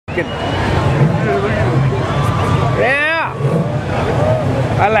Yeah.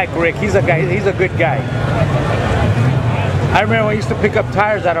 I like Rick. He's a guy. He's a good guy. I remember when I used to pick up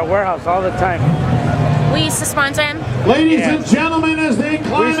tires at our warehouse all the time. We used to sponsor him. Ladies and gentlemen, as they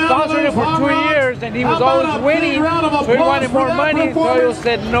climb we sponsored him for 2 years, and he was always winning. So he wanted more money. Toyo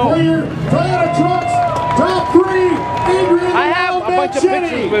said no. Toyota trucks, top 3. I have a bunch of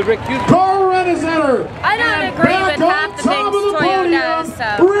pictures with Rick Huseman'S. Carl Renazetter. I don't agree with half the things Toyo does. So.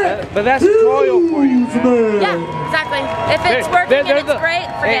 But that's Toyo for you. Yeah, exactly. If it's working and it's great,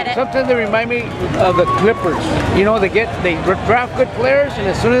 forget it. Sometimes they remind me of the Clippers. You know, they draft good players, and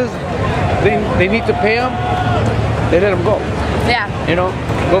as soon as they need to pay them, they let them go. Yeah. You know,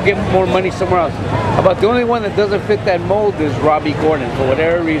 go get more money somewhere else. But the only one that doesn't fit that mold is Robbie Gordon. For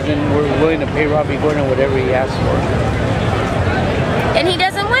whatever reason, we're willing to pay Robbie Gordon whatever he asks for. And he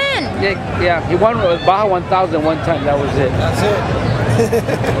doesn't win. Yeah, he won with Baja 1000 one time. That was it. That's it.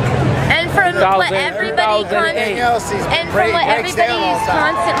 And from what everybody constantly is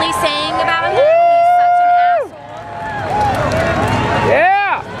constantly saying about him, he's such an asshole.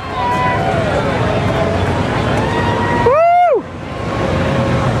 Yeah. Woo!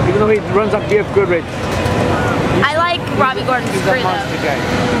 Even though he runs up DF Goodrich. I like Robbie Gordon's crew though. Guy.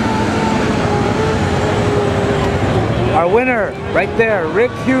 Our winner, right there,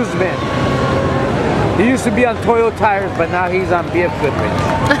 Rick Huseman'S. He used to be on Toyo tires, but now he's on BF Goodrich.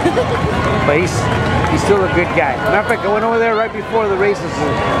 But he's still a good guy. Matter of fact, I went over there right before the races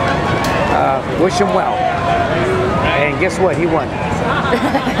to wish him well. And guess what? He won.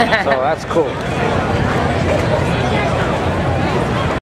 So that's cool.